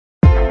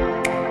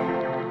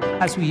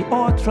as we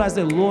all trust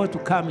the Lord to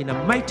come in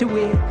a mighty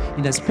way,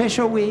 in a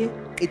special way.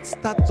 It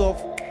starts off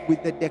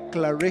with the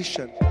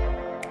declaration.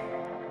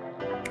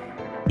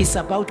 It's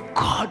about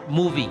God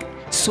moving.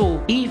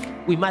 So if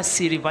we must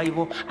see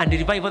revival, and the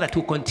revival that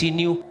will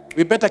continue,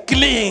 we better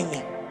cling.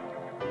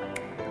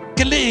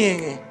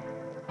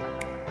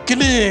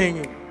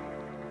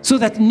 So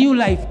that new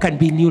life can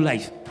be new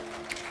life.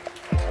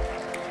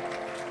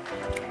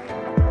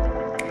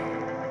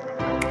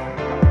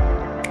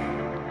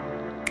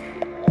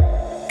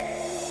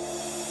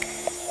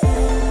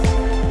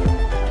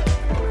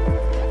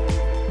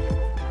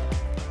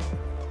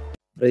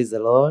 Praise the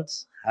Lord.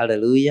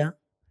 Hallelujah.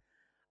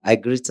 I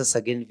greet us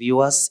again,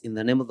 viewers, in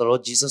the name of the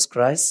Lord Jesus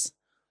Christ.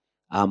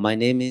 My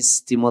name is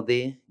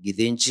Timothy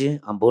Githinji.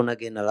 I'm born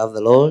again. I love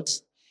the Lord.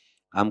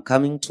 I'm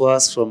coming to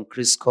us from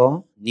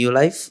Chrisco, New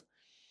Life.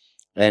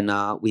 And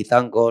we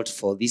thank God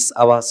for this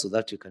hour so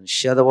that we can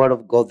share the word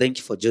of God. Thank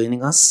you for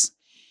joining us.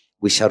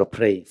 We shall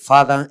pray.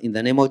 Father, in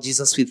the name of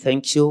Jesus, we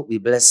thank you. We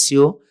bless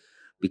you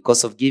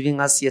because of giving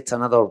us yet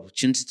another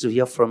opportunity to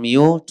hear from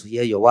you, to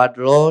hear your word,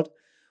 Lord.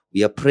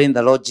 We are praying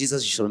the Lord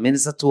Jesus, you shall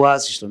minister to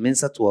us, you shall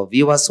minister to our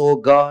viewers, oh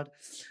God,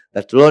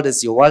 that Lord,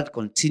 as your word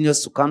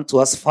continues to come to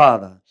us,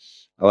 Father,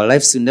 our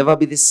lives will never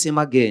be the same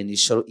again. You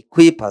shall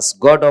equip us,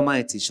 God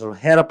Almighty, you shall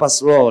help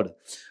us, Lord,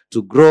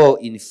 to grow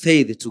in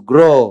faith, to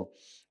grow,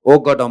 oh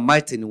God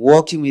Almighty, in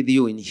walking with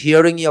you, in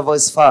hearing your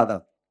voice,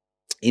 Father,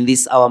 in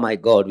this hour, my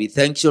God. We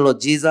thank you,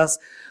 Lord Jesus.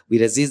 We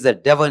resist the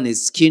devil and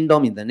his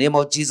kingdom in the name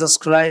of Jesus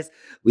Christ.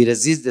 We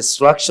resist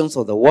distractions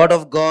of the word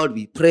of God.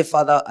 We pray,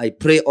 Father, I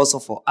pray also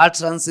for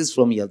utterances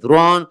from your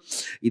throne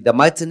in the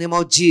mighty name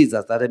of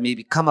Jesus, that it may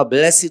become a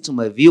blessing to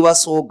my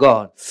viewers, oh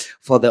God,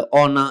 for the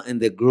honor and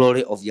the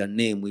glory of your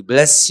name. We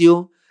bless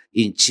you.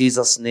 In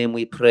Jesus' name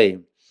we pray.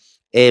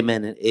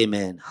 Amen and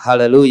amen.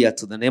 Hallelujah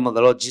to the name of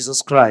the Lord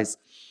Jesus Christ.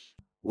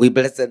 We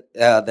bless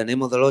the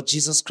name of the Lord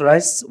Jesus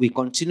Christ. We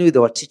continue with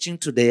our teaching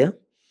today,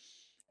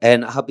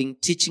 and I have been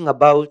teaching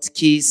about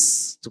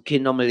keys to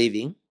kingdom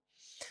living.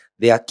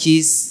 They are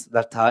keys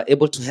that are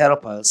able to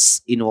help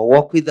us in our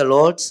walk with the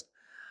Lord,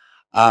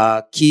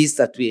 keys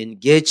that we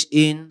engage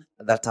in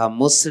that are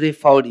mostly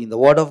found in the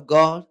Word of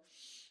God,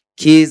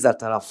 keys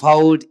that are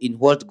found in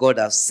what God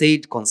has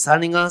said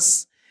concerning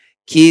us,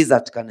 keys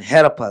that can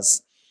help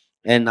us.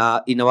 And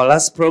in our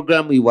last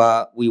program, we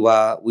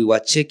were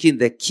checking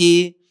the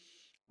key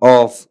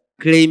of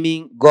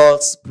claiming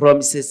God's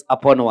promises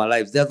upon our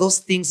lives. There are those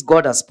things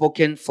God has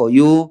spoken for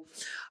you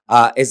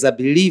as a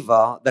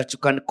believer that you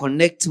can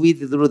connect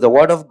with through the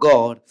word of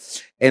God,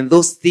 and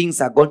those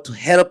things are going to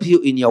help you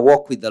in your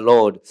walk with the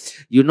Lord.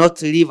 You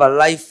not live a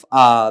life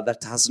that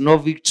has no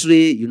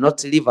victory. You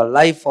not live a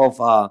life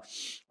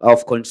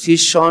of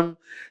confusion.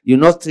 You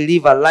not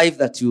live a life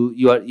that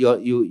you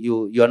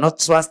are not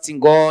trusting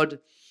God.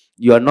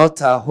 You are not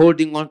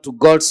holding on to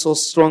God so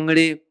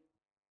strongly.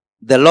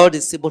 The Lord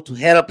is able to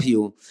help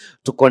you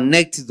to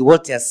connect with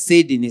what He has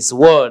said in His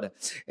word.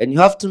 And you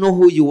have to know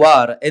who you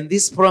are. And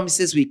these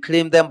promises, we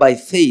claim them by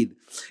faith.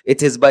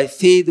 It is by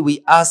faith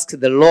we ask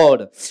the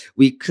Lord.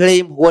 We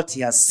claim what He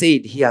has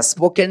said. He has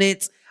spoken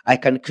it. I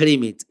can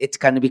claim it. It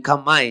can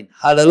become mine.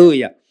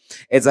 Hallelujah.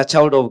 As a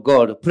child of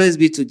God. Praise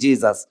be to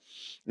Jesus.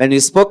 And we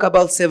spoke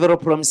about several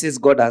promises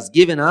God has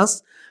given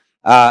us.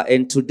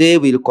 And today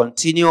we'll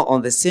continue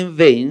on the same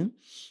vein.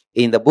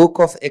 In the book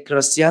of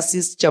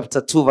Ecclesiastes, chapter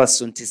 2, verse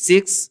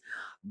 26,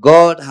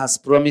 God has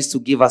promised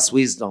to give us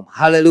wisdom.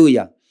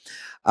 Hallelujah.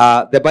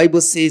 The Bible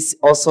says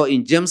also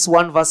in James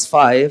 1, verse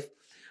 5,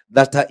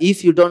 that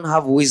if you don't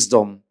have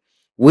wisdom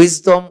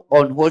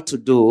on what to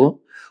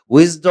do,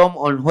 wisdom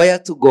on where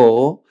to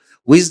go,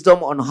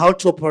 wisdom on how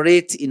to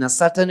operate in a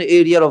certain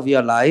area of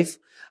your life,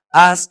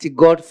 ask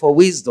God for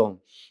wisdom.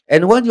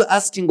 And when you're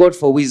asking God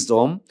for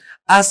wisdom,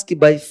 ask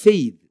by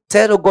faith.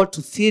 Tell God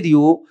to fill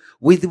you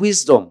with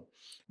wisdom.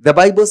 The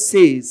Bible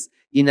says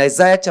in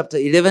Isaiah chapter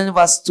 11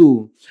 verse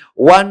 2,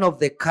 one of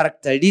the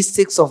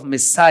characteristics of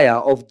Messiah,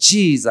 of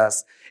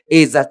Jesus,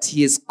 is that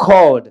he is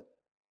called,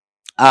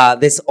 of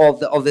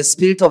the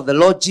Spirit of the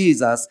Lord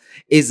Jesus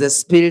is the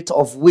Spirit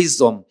of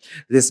wisdom.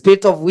 The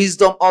Spirit of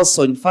wisdom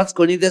also in 1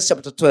 Corinthians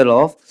chapter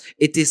 12,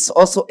 it is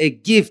also a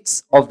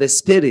gift of the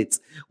Spirit.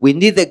 We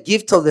need the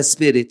gift of the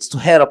Spirit to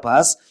help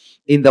us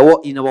in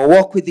our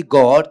walk with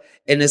God,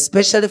 and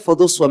especially for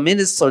those who are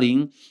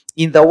ministering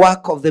in the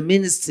work of the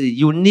ministry.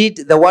 You need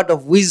the word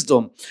of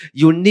wisdom.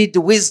 You need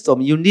wisdom.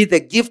 You need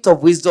the gift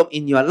of wisdom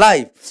in your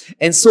life.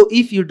 And so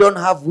if you don't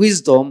have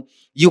wisdom,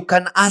 you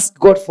can ask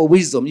God for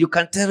wisdom. You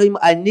can tell him,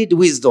 I need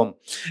wisdom.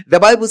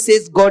 The Bible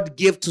says God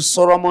gave to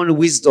Solomon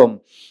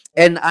wisdom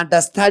and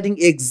understanding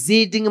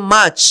exceeding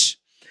much,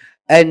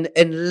 and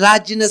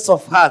largeness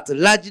of heart.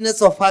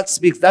 Largeness of heart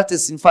speaks. That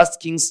is in 1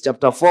 Kings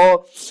chapter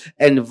 4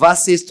 and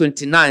verses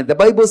 29. The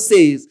Bible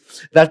says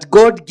that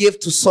God gave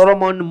to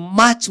Solomon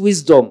much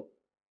wisdom.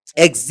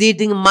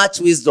 exceeding much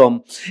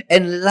wisdom,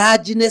 and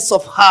largeness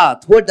of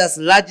heart. What does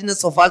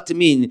largeness of heart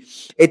mean?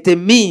 It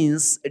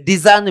means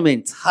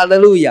discernment.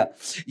 Hallelujah.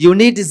 You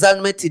need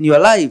discernment in your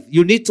life.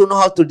 You need to know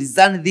how to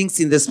discern things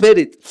in the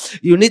spirit.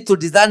 You need to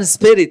discern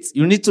spirits.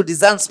 You need to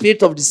discern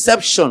spirit of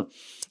deception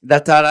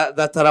that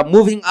are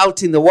moving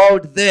out in the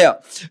world there.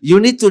 You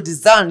need to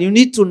discern. You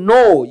need to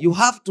know. You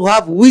have to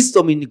have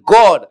wisdom in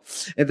God.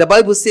 And the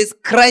Bible says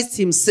Christ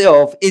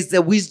himself is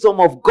the wisdom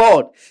of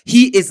God.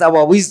 He is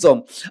our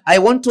wisdom. I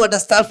want to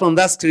understand from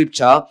that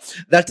scripture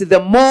that the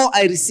more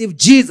I receive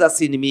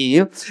Jesus in me,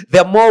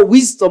 the more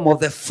wisdom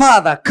of the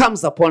Father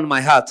comes upon my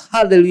heart.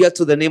 Hallelujah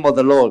to the name of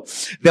the Lord.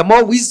 The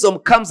more wisdom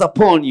comes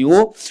upon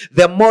you,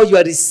 the more you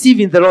are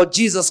receiving the Lord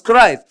Jesus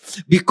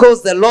Christ,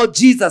 because the Lord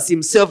Jesus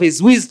himself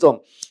is wisdom.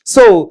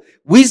 So,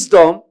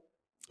 wisdom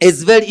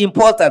is very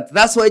important.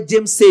 That's why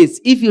James says,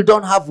 if you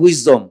don't have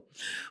wisdom,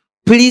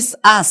 please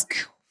ask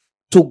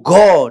to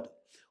God,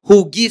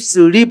 who gives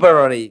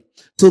liberally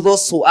to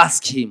those who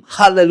ask him.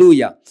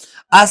 Hallelujah.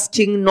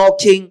 Asking,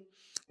 knocking,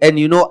 and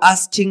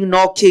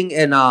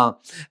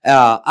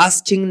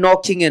asking,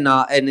 knocking,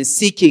 and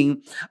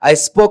seeking. I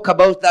spoke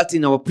about that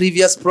in our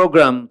previous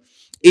program,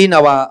 in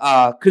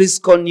our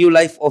Chrisco New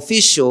Life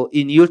Official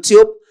in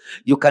YouTube.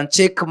 You can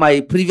check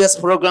my previous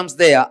programs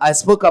there. I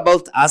spoke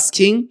about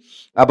asking,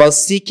 about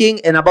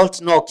seeking, and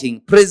about knocking.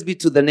 Praise be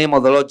to the name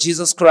of the Lord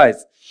Jesus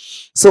Christ.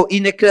 So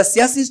in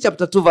Ecclesiastes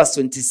chapter 2 verse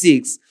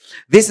 26,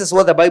 this is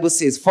what the Bible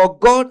says. For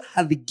God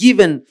hath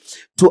given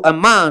to a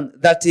man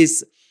that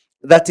is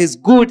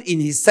good in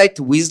his sight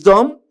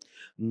wisdom,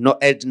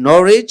 and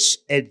knowledge,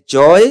 and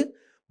joy.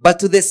 But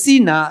to the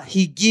sinner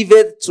he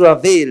giveth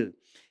travail.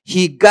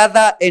 He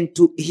gather and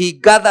to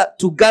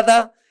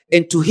gather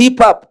and to heap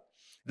up,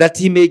 that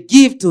he may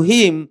give to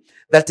him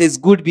that is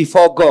good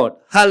before God.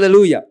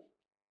 Hallelujah.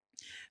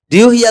 Do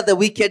you hear the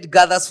wicked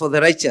gathers for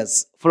the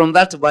righteous? From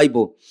that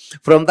Bible,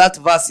 from that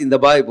verse in the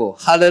Bible.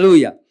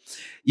 Hallelujah.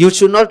 You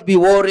should not be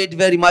worried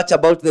very much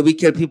about the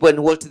wicked people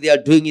and what they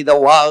are doing in the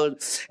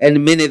world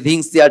and many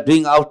things they are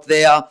doing out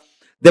there.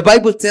 The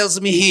Bible tells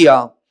me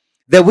here,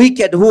 the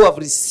wicked who have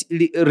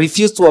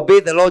refused to obey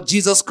the Lord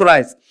Jesus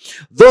Christ,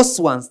 those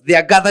ones, they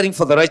are gathering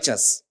for the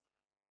righteous.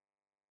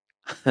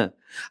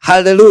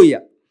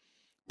 Hallelujah.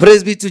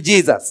 Praise be to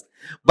Jesus.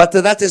 But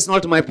that is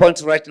not my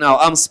point right now.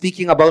 I'm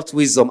speaking about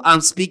wisdom.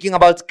 I'm speaking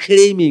about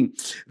claiming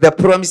the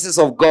promises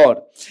of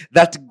God.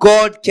 That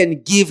God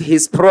can give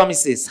his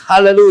promises.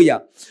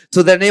 Hallelujah.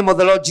 To the name of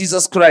the Lord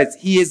Jesus Christ.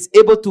 He is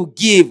able to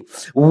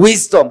give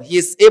wisdom. He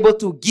is able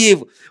to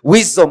give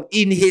wisdom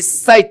in his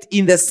sight.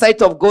 In the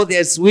sight of God, there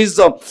is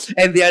wisdom,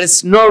 and there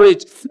is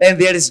knowledge, and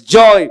there is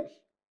joy.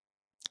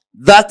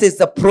 That is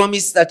the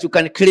promise that you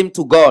can claim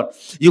to God.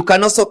 You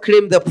can also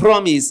claim the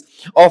promise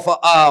of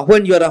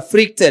when you are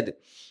afflicted.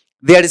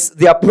 There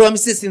are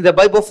promises in the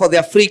Bible for the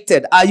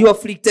afflicted. Are you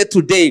afflicted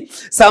today?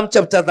 Psalm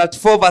chapter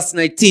 34 verse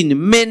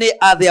 19. Many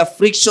are the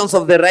afflictions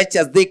of the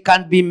righteous. They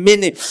can be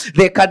many.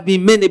 They can be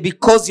many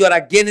because you are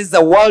against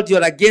the world. You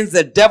are against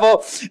the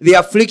devil. The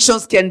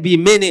afflictions can be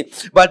many.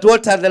 But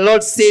what the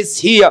Lord says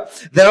here,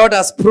 the Lord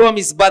has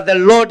promised, but the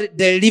Lord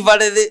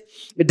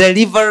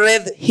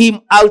delivereth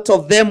him out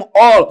of them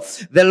all.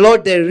 The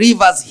Lord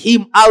delivers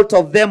him out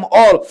of them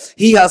all.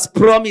 He has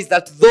promised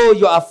that though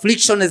your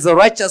affliction is a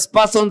righteous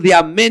person, there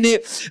are many.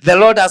 The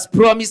Lord has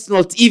promised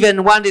not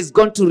even one is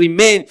going to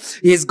remain.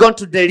 He is going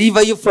to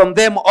deliver you from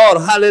them all.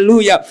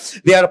 Hallelujah.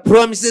 There are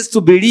promises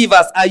to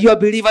believers. Are you a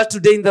believer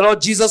today in the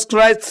Lord Jesus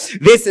Christ?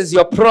 This is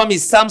your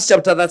promise. Psalms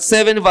chapter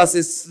 7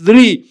 verses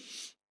 3.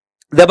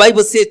 The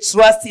Bible says,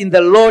 trust in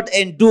the Lord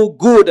and do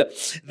good,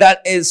 that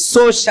is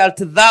so shalt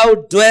thou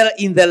dwell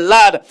in the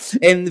land,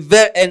 and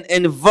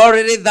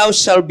verily thou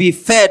shalt be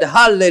fed.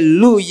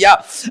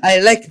 Hallelujah. I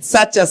like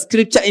such a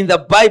scripture in the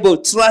Bible.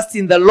 Trust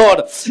in the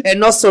Lord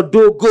and also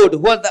do good.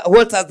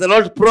 What has the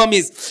Lord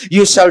promised?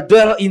 You shall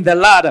dwell in the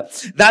land.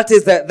 That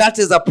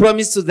is a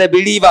promise to the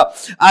believer.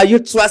 Are you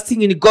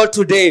trusting in God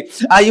today?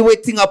 Are you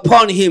waiting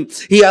upon him?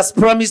 He has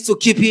promised to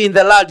keep you in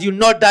the land. You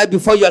not die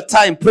before your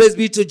time. Praise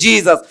be to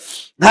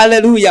Jesus.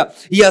 Hallelujah.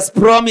 He has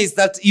promised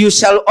that you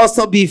shall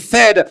also be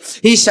fed.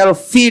 He shall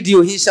feed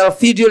you. He shall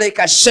feed you like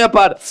a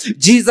shepherd.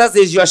 Jesus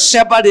is your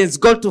shepherd. He's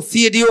going to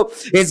feed you.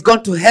 He's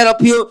going to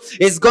help you.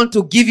 He's going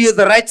to give you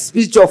the right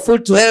spiritual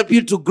food to help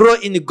you to grow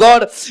in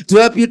God, to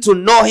help you to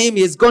know him.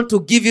 He's going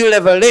to give you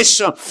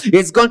revelation.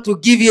 He's going to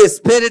give you a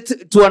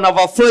spirit to an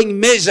overflowing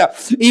measure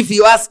if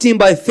you ask him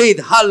by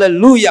faith.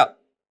 Hallelujah.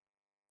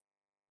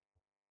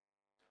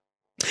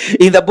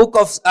 In the book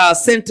of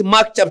St.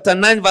 Mark chapter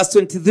 9 verse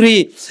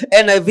 23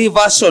 NIV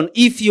version,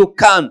 if you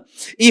can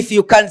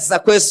is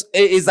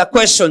a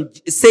question,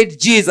 said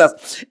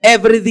Jesus,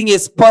 everything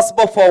is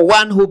possible for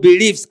one who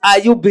believes. Are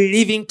you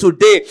believing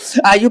today?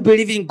 Are you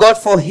believing God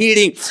for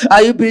healing?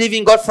 Are you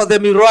believing God for the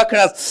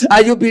miraculous?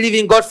 Are you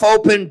believing God for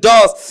open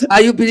doors?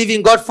 Are you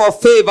believing God for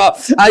favor?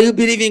 Are you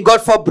believing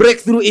God for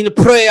breakthrough in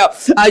prayer?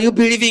 Are you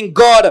believing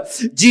God?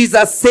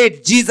 Jesus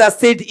said,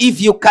 if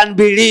you can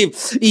believe,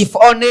 if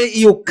only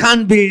you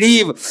can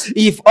believe,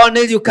 if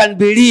only you can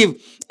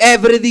believe,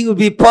 everything will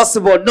be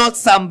possible. Not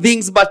some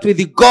things, but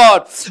with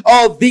God,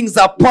 all things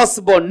are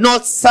possible.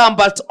 Not some,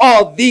 but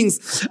all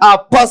things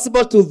are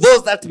possible to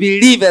those that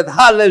believe it.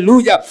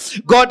 Hallelujah.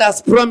 God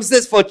has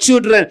promises for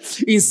children.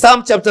 In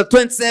Psalm chapter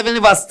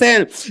 27 verse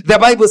 10, the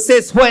Bible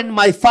says, when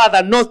my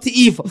father, not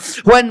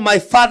if, when my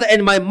father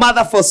and my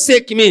mother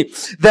forsake me,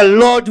 the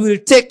Lord will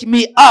take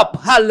me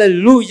up.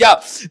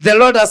 Hallelujah. The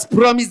Lord has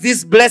promised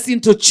this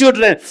blessing to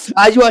children.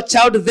 Are you a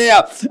child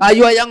there? Are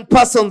you a young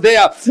person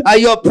there? Are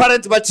you a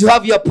parent, but you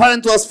have your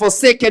parent who has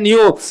forsaken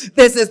you?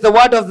 This is the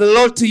word of the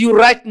Lord to you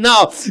right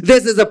now.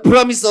 This is a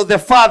promise of the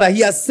Father.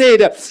 He has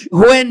said,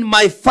 when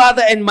my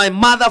father and my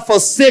mother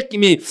forsake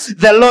me,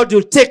 the Lord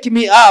will take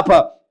me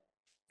up.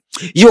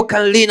 You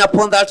can lean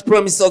upon that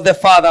promise of the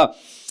Father.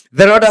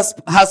 The Lord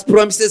has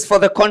promises for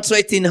the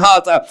contrite in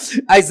heart.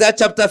 Isaiah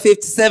chapter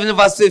 57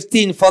 verse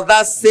 15. For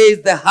thus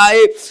says the high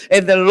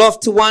and the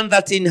lofty one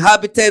that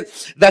inhabited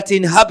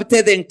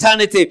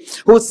eternity,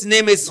 whose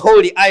name is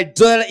holy. I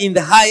dwell in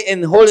the high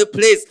and holy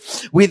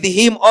place with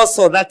him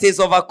also, that is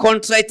of a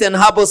contrite and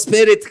humble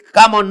spirit.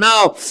 Come on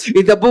now.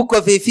 In the book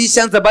of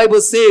Ephesians, the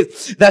Bible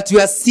says that you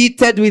are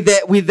seated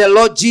with the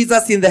Lord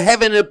Jesus in the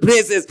heavenly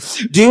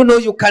places. Do you know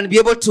you can be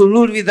able to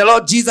rule with the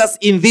Lord Jesus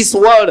in this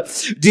world?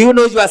 Do you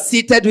know you are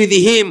seated with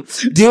him?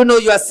 Do you know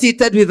you are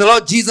seated with the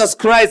Lord Jesus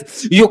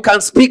Christ? You can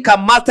speak a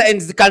matter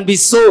and it can be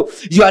so.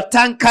 Your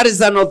tongue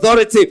carries an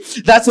authority.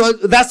 That's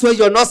why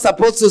you're not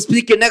supposed to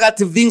speak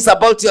negative things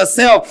about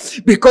yourself,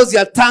 because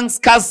your tongue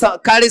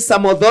carries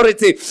some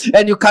authority,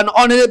 and you can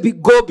only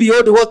go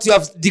beyond what you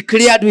have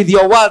declared with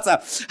your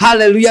words.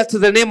 Hallelujah to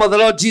the name of the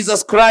Lord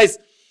Jesus Christ.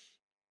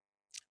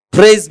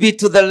 Praise be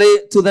to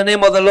the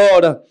name of the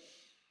Lord.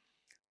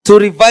 To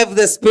revive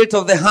the spirit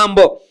of the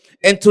humble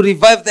and to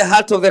revive the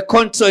heart of the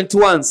contrite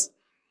ones.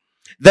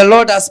 The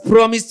Lord has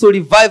promised to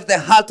revive the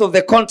heart of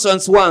the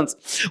contrite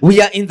ones.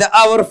 We are in the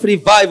hour of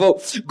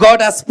revival. God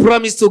has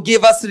promised to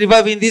give us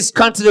revival in this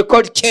country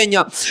called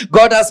Kenya.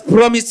 God has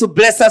promised to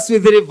bless us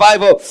with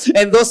revival.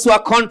 And those who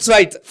are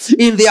contrite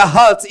in their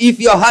hearts, if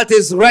your heart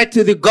is right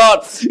with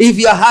God, if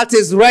your heart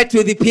is right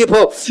with the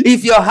people,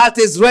 if your heart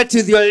is right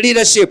with your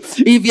leadership,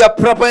 if you're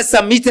properly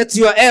submitted to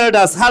your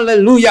elders,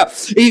 hallelujah,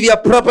 if you're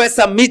properly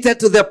submitted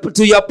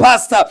to your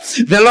pastor,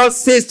 the Lord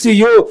says to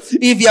you,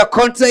 if you're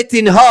contrite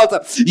in heart,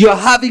 your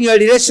heart having a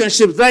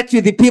relationship right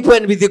with the people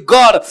and with the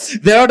God.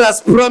 The Lord has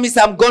promised,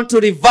 I'm going to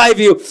revive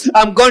you.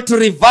 I'm going to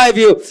revive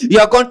you. You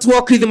are going to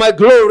walk with my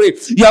glory.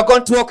 You are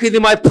going to walk with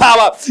my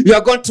power. You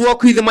are going to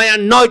walk with my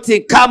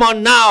anointing. Come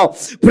on now.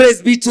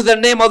 Praise be to the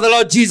name of the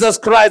Lord Jesus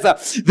Christ.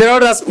 The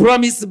Lord has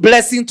promised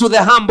blessing to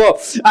the humble.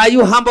 Are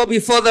you humble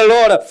before the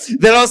Lord?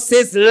 The Lord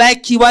says,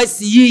 likewise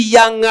ye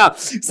young,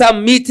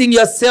 submitting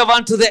yourself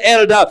unto the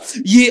elder.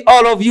 Ye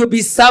all of you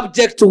be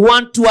subject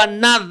one to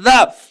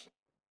another,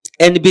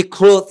 and be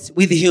clothed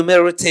with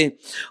humility.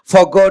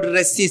 For God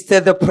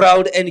resisted the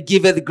proud and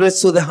giveth grace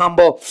to the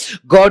humble.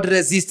 God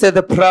resisted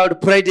the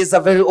proud. Pride is a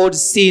very old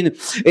sin.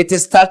 It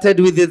started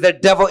with the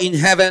devil in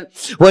heaven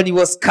when he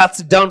was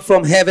cast down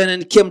from heaven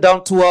and came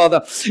down to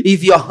earth.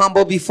 If you're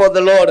humble before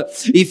the Lord,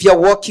 if you're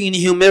walking in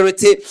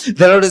humility,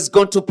 the Lord is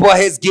going to pour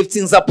his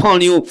giftings upon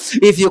you.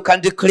 If you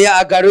can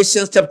declare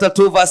Galatians chapter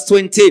 2 verse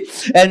 20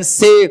 and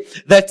say,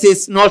 that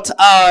is not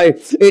I,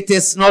 it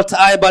is not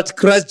I, but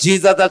Christ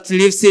Jesus that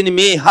lives in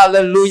me.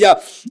 Hallelujah.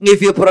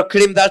 If you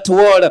proclaim that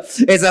word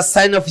as a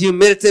sign of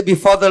humility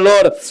before the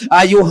Lord,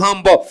 are you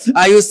humble?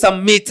 Are you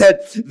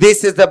submitted?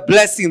 This is the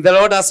blessing. The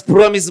Lord has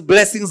promised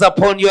blessings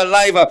upon your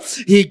life.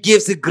 He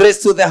gives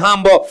grace to the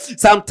humble.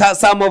 Sometimes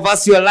some of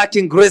us, you are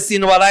lacking grace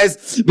in our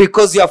lives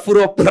because you are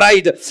full of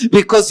pride,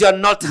 because you are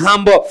not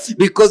humble,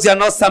 because you are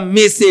not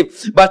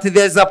submissive. But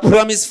there's a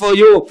promise for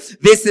you.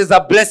 This is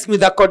a blessing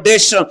with a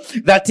condition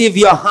that if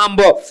you are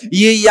humble,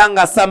 ye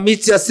younger,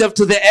 submit yourself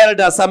to the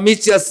elders,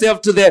 submit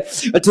yourself to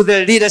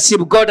the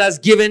leadership God has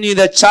given you in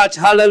the church.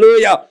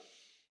 Hallelujah.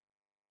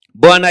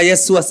 Bwana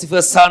Yesu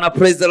asifiwe sana.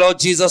 Praise the Lord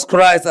Jesus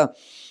Christ.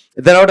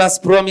 The Lord has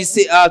promised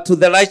to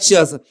the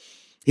righteous.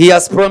 He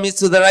has promised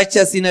to the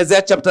righteous in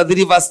Isaiah chapter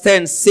 3 verse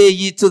 10, say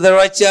ye to the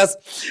righteous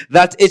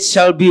that it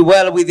shall be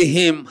well with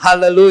him.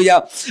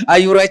 Hallelujah. Are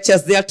you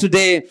righteous there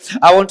today?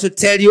 I want to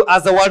tell you,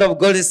 as the word of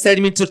God is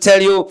telling me to tell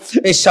you,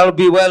 it shall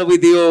be well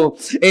with you.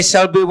 It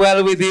shall be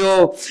well with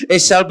you.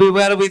 It shall be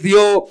well with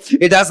you.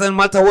 It doesn't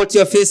matter what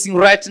you're facing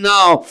right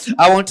now.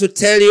 I want to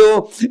tell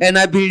you, and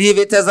I believe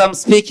it as I'm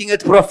speaking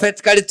it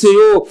prophetically to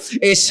you,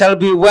 it shall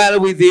be well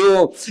with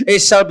you. It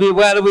shall be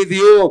well with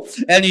you.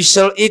 And you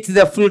shall eat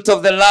the fruit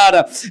of the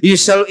land. You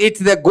shall eat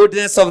the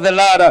goodness of the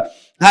Lord.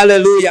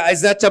 Hallelujah.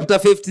 Isaiah chapter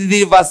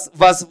 53 verse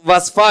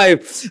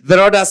 5. The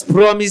Lord has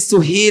promised to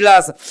heal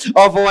us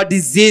of our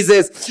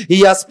diseases.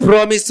 He has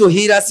promised to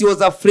heal us. He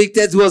was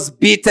afflicted. He was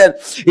beaten.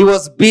 He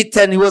was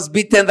beaten. He was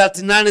beaten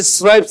that none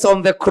stripes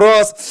on the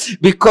cross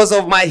because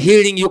of my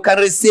healing. You can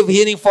receive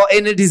healing for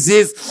any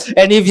disease.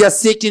 And if you're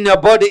sick in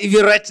your body,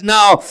 even right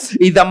now,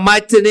 in the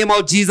mighty name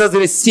of Jesus,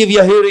 receive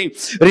your healing.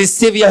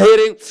 Receive your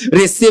healing.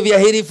 Receive your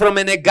healing from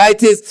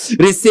meningitis.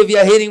 Receive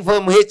your healing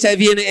from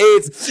HIV and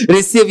AIDS.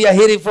 Receive your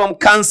healing from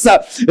cancer. cancer,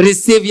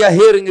 receive your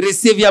healing,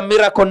 receive your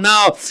miracle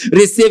now,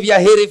 receive your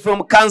healing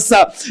from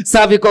cancer,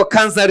 cervical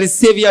cancer,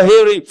 receive your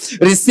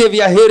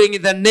healing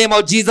in the name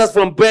of Jesus.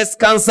 From breast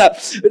cancer,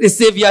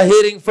 receive your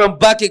healing. From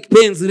backache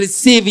pains,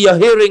 receive your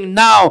healing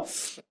now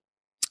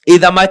in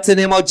the mighty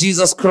name of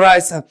Jesus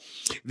Christ.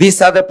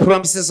 These are the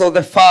promises of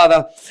the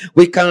Father.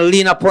 We can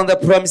lean upon the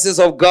promises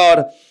of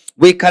God.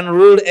 We can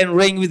rule and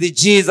reign with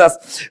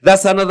Jesus.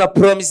 That's another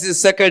promise in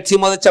 2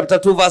 Timothy chapter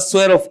 2 verse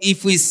 12.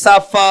 If we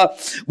suffer,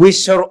 we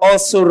shall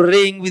also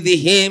reign with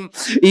him.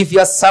 If you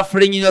are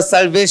suffering in your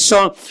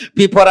salvation,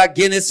 people are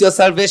against your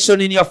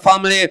salvation in your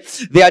family.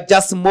 They are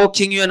just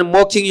mocking you and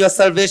mocking your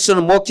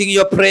salvation, mocking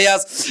your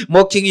prayers,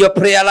 mocking your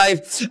prayer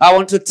life. I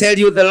want to tell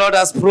you, the Lord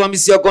has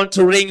promised you're going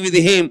to reign with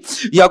him.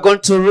 You're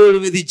going to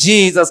rule with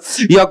Jesus.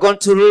 You're going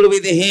to rule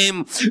with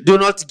him. Do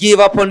not give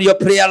up on your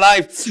prayer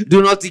life.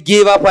 Do not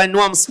give up. I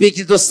know I'm speaking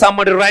to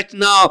somebody right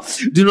now.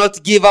 Do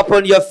not give up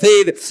on your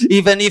faith.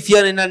 Even if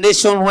you're in a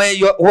nation where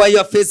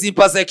you're facing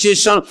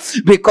persecution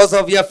because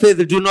of your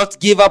faith, do not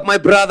give up, my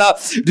brother.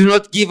 Do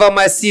not give up,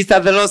 my sister.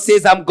 The Lord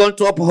says, I'm going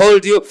to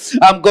uphold you.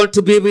 I'm going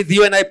to be with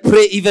you. And I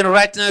pray even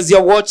right now as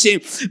you're watching,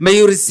 may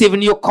you receive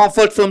new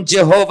comfort from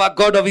Jehovah,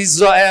 God of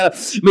Israel.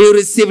 May you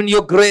receive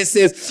new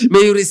graces.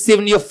 May you receive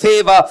new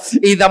favor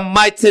in the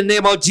mighty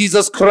name of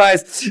Jesus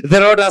Christ. The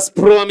Lord has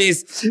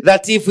promised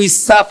that if we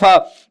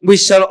suffer, we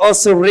shall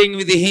also reign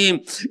with him.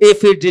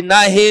 If we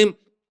deny him,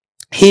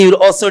 he will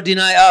also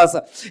deny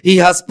us. He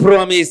has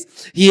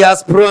promised. He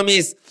has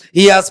promised.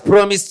 He has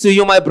promised to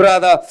you, my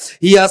brother.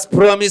 He has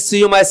promised to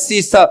you, my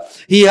sister.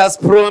 He has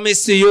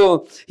promised to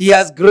you. He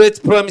has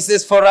great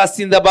promises for us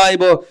in the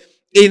Bible,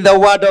 in the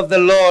word of the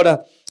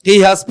Lord.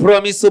 He has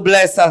promised to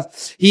bless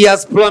us. He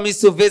has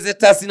promised to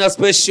visit us in a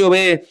special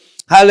way.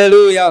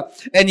 Hallelujah.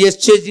 And he is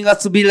changing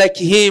us to be like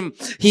him.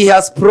 He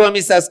has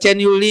promised us. Can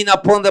you lean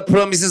upon the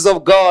promises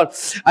of God?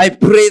 I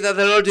pray that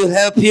the Lord will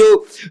help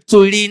you to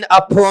lean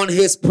upon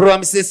his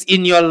promises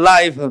in your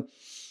life.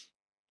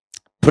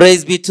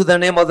 Praise be to the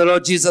name of the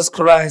Lord Jesus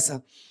Christ.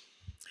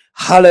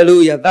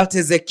 Hallelujah. That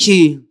is the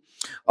key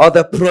of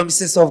the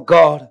promises of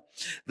God.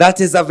 That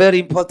is a very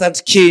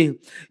important key.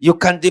 You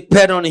can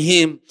depend on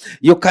him.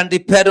 You can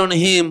depend on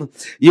him.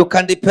 You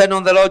can depend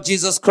on the Lord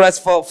Jesus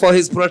Christ for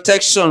his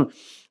protection.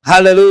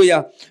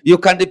 Hallelujah. You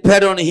can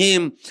depend on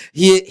him.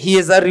 He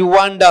is a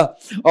rewarder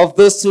of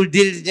those who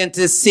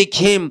diligently seek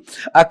him.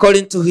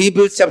 According to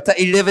Hebrews chapter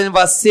 11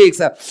 verse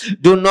 6.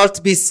 Do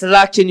not be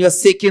slack in your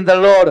seeking the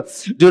Lord.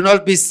 Do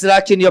not be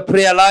slack in your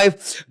prayer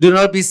life. Do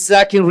not be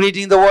slack in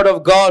reading the word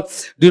of God.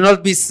 Do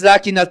not be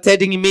slack in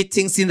attending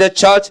meetings in the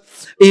church.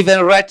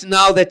 Even right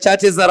now, the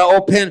churches that are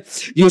open,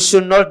 you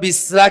should not be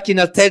slack in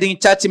attending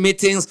church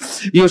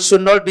meetings. You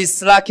should not be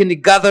slack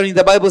in gathering.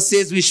 The Bible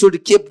says we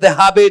should keep the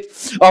habit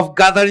of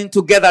gathering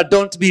together.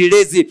 Don't be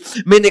lazy.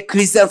 Many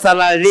Christians are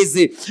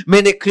lazy.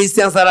 Many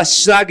Christians are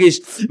sluggish.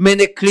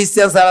 Many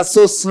Christians are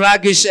so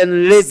sluggish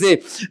and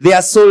lazy. They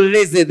are so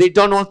lazy. They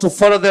don't want to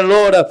follow the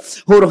Lord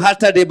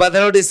wholeheartedly. But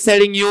the Lord is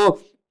telling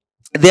you,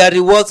 there are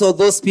rewards of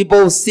those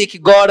people who seek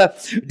God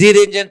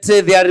diligently.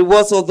 There are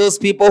rewards of those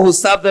people who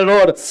serve the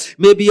Lord.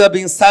 Maybe you have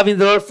been serving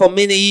the Lord for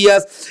many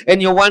years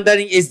and you're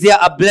wondering, is there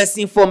a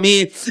blessing for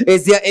me?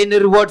 Is there any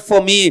reward for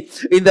me?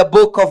 In the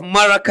book of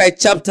Malachi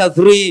chapter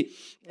 3,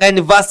 and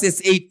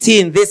verses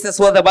 18, this is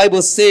what the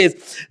Bible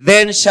says.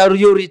 Then shall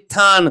you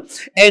return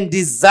and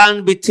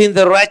discern between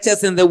the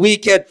righteous and the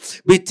wicked,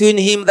 between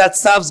him that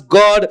serves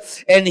God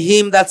and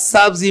him that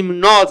serves him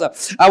not.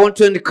 I want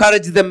to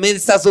encourage the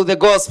ministers of the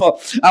gospel.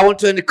 I want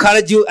to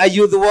encourage you, a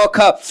youth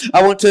worker.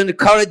 I want to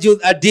encourage you,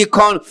 a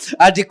deacon,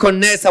 a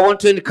deaconess. I want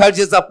to encourage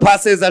you as a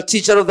pastor, as a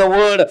teacher of the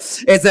word,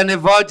 as an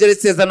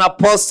evangelist, as an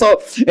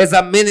apostle, as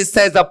a minister,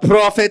 as a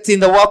prophet in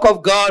the work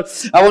of God.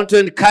 I want to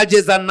encourage you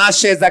as a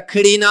usher, as a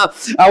cleaner.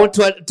 I want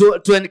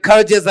to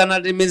encourage you as an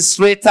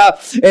administrator,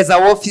 as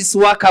an office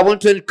worker. I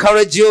want to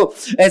encourage you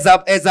as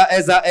a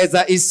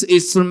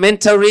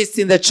instrumentalist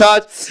in the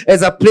church,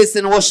 as a praise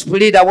and worship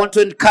leader. I want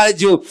to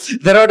encourage you.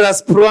 The Lord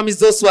has promised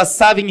those who are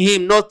serving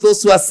him, not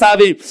those who are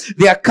serving.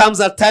 There comes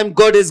a time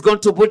God is going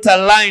to put a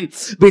line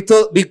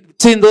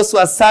between those who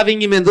are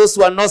serving him and those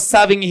who are not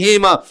serving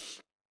him.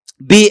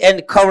 Be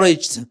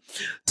encouraged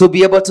to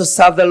be able to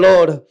serve the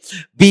Lord.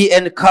 Be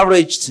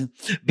encouraged.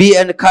 Be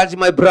encouraged,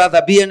 my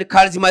brother. Be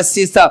encouraged, my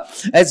sister.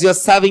 As you're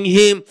serving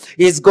him,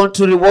 he is going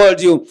to reward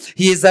you.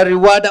 He is a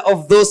rewarder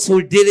of those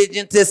who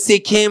diligently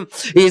seek him.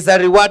 He is a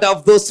rewarder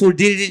of those who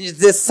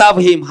diligently serve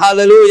him.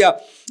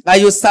 Hallelujah. Are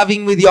you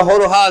serving with your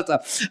whole heart?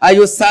 Are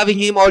you serving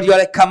him, or you are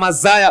like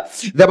Amaziah?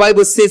 The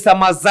Bible says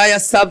Amaziah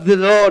served the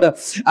Lord.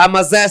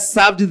 Amaziah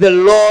served the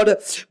Lord,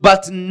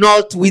 but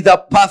not with a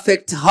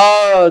perfect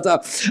heart.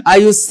 Are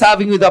you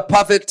serving with a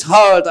perfect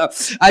heart?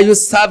 Are you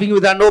serving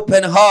with an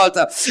open heart?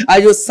 Are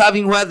you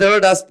serving where the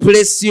Lord has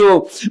placed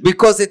you?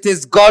 Because it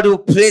is God who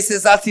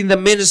places us in the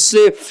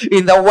ministry,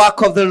 in the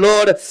work of the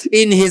Lord,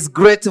 in his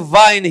great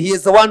vine. He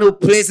is the one who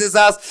places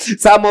us.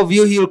 Some of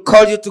you, he will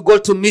call you to go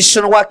to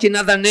mission work in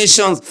other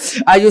nations.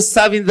 nations? Are you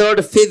serving the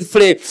Lord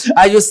faithfully?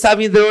 Are you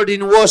serving the Lord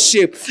in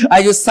worship?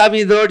 Are you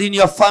serving the Lord in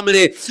your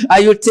family?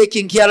 Are you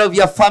taking care of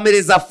your family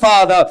as a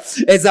father?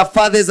 As a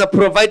father, as a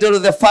provider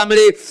of the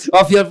family,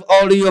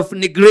 or you have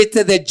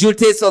neglected the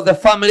duties of the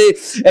family,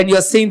 and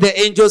you're saying the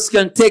angels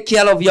can take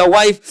care of your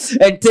wife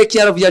and take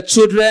care of your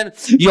children.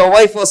 Your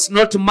wife was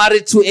not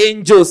married to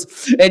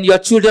angels, and your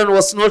children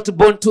was not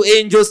born to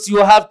angels. You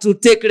have to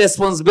take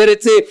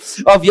responsibility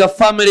of your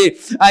family.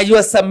 Are you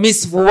a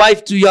submissive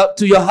wife to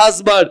your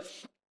husband?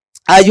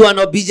 Are you an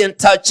obedient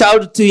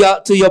child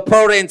to your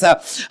parents?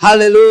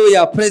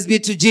 Hallelujah. Praise be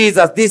to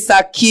Jesus. These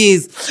are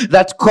keys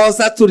that cause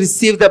us to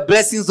receive the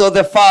blessings of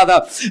the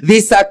Father.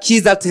 These are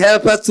keys that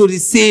help us to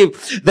receive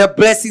the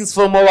blessings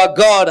from our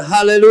God.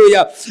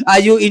 Hallelujah. Are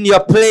you in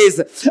your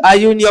place? Are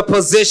you in your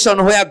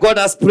position where God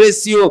has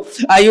placed you?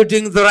 Are you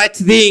doing the right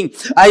thing?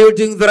 Are you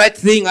doing the right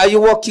thing? Are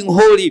you walking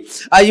holy?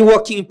 Are you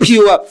walking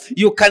pure?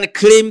 You can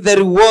claim the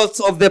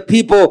rewards of the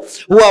people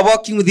who are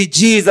walking with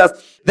Jesus.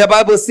 The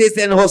Bible says,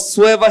 and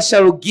whosoever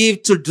shall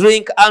give to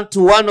drink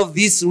unto one of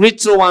these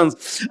little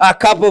ones a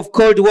cup of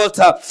cold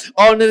water,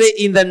 only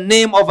in the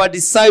name of a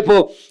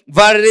disciple,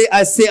 verily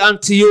I say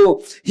unto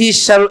you, he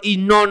shall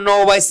in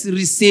no wise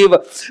lose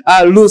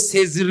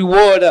his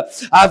reward.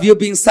 Have you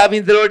been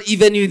serving the Lord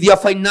even with your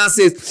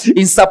finances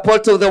in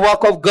support of the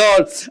work of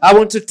God? I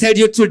want to tell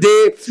you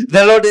today,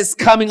 the Lord is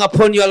coming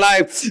upon your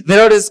life. The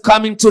Lord is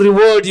coming to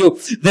reward you.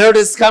 The Lord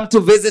is come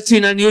to visit you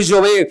in an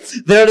unusual way.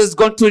 The Lord is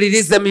going to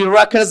release the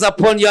miracles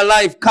upon your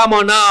life. Come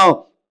on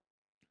now.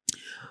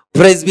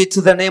 Praise be to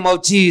the name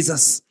of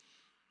Jesus.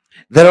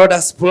 The Lord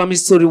has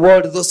promised to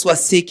reward those who are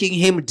seeking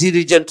Him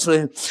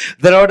diligently.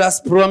 The Lord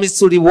has promised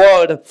to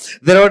reward.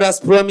 The Lord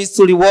has promised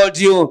to reward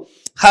you.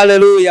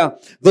 Hallelujah.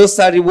 Those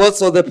are rewards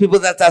for the people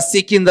that are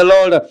seeking the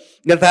Lord,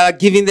 that are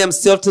giving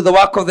themselves to the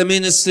work of the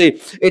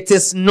ministry. It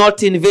is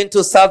not in vain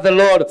to serve the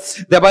Lord.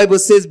 The Bible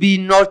says, be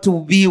not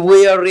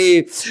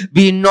weary.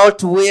 Be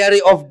not weary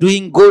of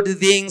doing good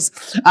things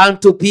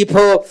unto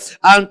people,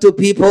 unto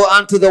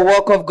the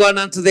work of God,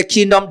 unto the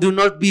kingdom. Do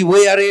not be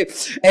weary,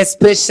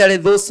 especially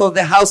those of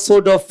the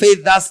household of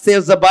faith. That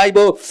says the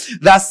Bible.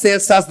 That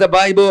says us the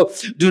Bible.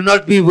 Do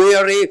not be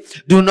weary.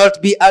 Do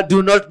not be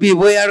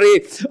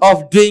weary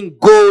of doing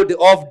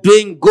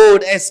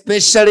good,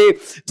 especially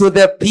to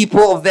the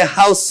people of the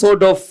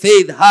household of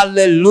faith.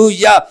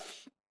 Hallelujah.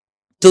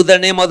 To the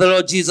name of the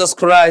Lord Jesus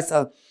Christ.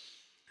 The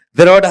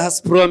Lord has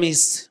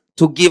promised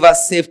to give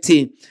us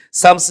safety.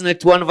 Psalms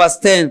 91 verse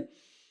 10.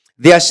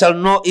 There shall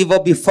no evil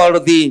befall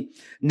thee,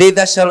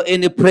 neither shall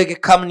any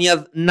plague come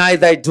nigh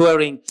thy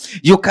dwelling.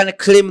 You can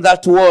claim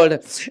that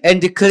word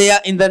and declare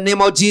in the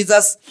name of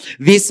Jesus,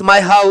 this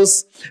my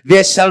house,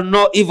 there shall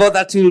no evil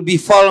that will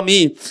befall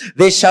me.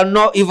 There shall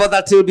no evil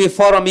that will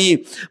befall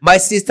me. My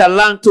sister,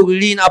 learn to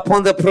lean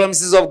upon the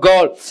promises of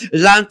God.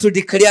 Learn to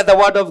declare the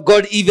word of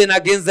God even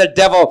against the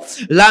devil.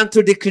 Learn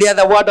to declare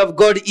the word of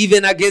God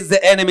even against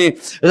the enemy.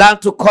 Learn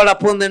to call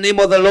upon the name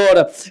of the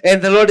Lord,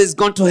 and the Lord is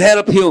going to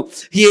help you.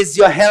 He is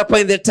your helper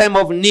in the time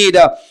of need.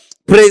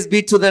 Praise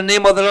be to the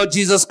name of the Lord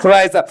Jesus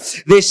Christ.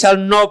 There shall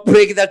no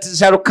plague that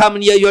shall come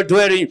near your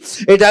dwelling.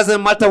 It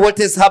doesn't matter what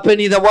is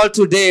happening in the world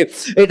today.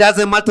 It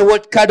doesn't matter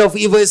what kind of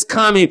evil is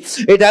coming.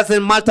 It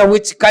doesn't matter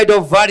which kind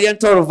of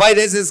variant or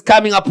virus is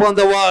coming upon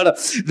the world.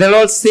 The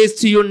Lord says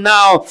to you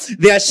now,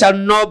 there shall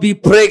not be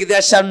plague.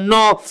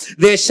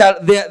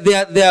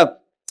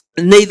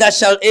 Neither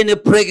shall any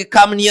plague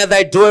come near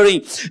thy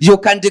dwelling. You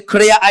can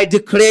declare, I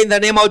declare in the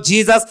name of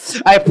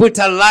Jesus, I put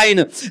a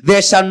line.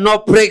 There shall no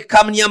plague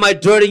come near my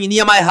dwelling,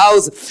 near my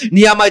house,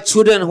 near my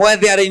children where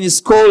they are in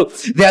school.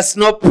 There's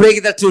no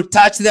plague that will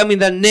touch them in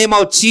the name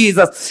of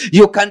Jesus.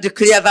 You can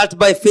declare that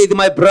by faith,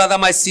 my brother,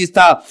 my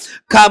sister.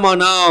 Come on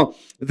now.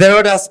 The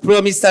Lord has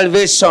promised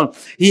salvation.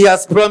 He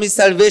has promised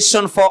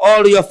salvation for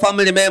all your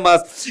family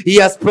members. He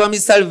has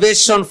promised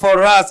salvation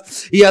for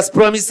us. He has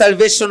promised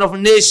salvation of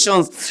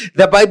nations.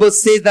 The Bible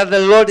says that the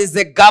Lord is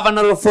the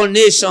governor of all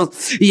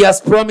nations. He has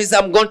promised,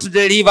 I'm going to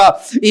deliver,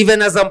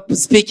 even as I'm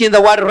speaking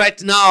the word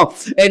right now,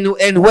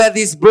 and where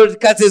this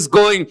broadcast is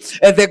going,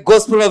 and the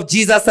gospel of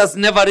Jesus has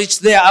never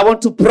reached there. I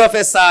want to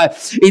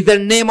prophesy in the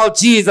name of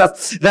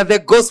Jesus that the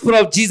gospel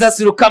of Jesus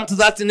will come to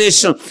that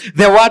nation.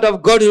 The word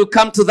of God will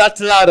come to that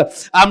land.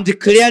 I'm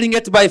declaring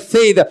it by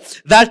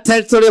faith. That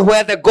territory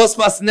where the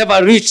gospel has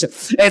never reached,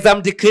 as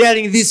I'm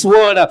declaring this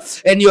word,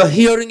 and you're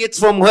hearing it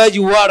from where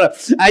you are,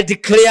 I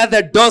declare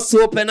the doors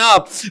to open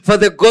up for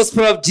the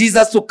gospel of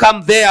Jesus to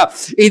come there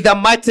in the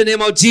mighty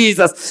name of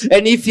Jesus.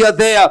 And if you're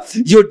there,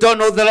 you don't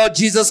know the Lord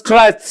Jesus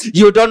Christ,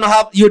 you don't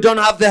have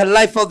the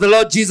life of the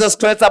Lord Jesus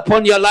Christ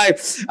upon your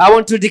life, I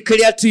want to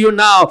declare to you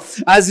now,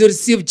 as you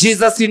receive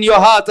Jesus in your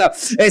heart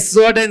as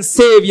Lord and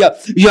Savior,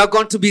 you are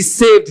going to be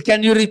saved.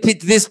 Can you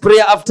repeat this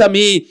prayer after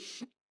me?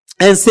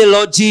 and say,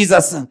 Lord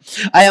Jesus,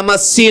 I am a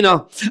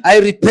sinner. I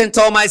repent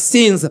all my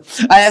sins.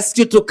 I ask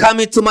you to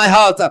come into my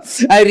heart.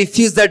 I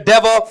refuse the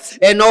devil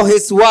and all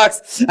his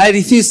works. I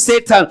refuse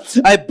Satan.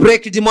 I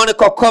break demonic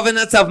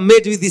covenants I've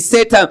made with the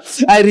Satan.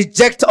 I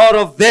reject all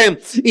of them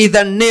in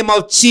the name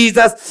of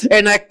Jesus,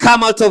 and I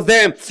come out of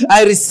them.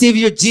 I receive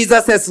you,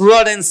 Jesus, as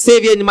Lord and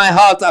Savior in my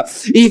heart.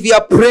 If you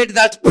have prayed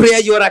that prayer,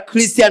 you are a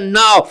Christian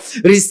now.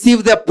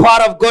 Receive the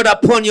power of God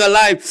upon your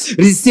life.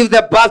 Receive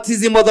the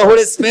baptism of the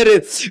Holy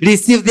Spirit.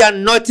 Receive the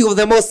anointing of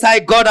the Most High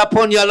God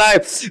upon your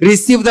life.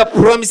 Receive the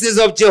promises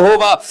of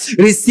Jehovah.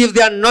 Receive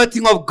the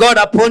anointing of God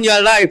upon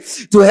your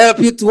life to help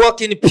you to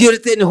walk in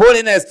purity and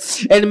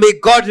holiness. And may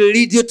God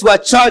lead you to a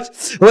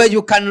church where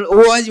you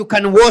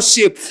can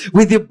worship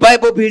with the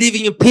Bible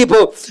believing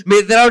people.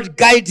 May the Lord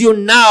guide you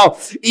now,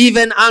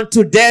 even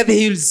unto death.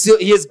 He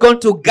is going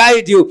to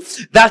guide you.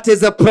 That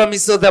is the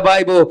promise of the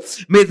Bible.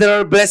 May the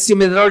Lord bless you.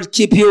 May the Lord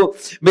keep you.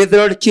 May the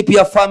Lord keep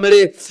your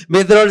family.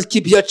 May the Lord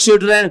keep your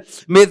children.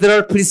 May the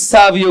Lord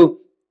preserve you.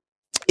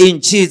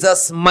 In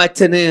Jesus'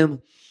 mighty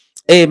name.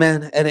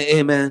 Amen and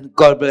amen.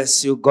 God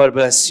bless you. God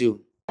bless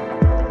you.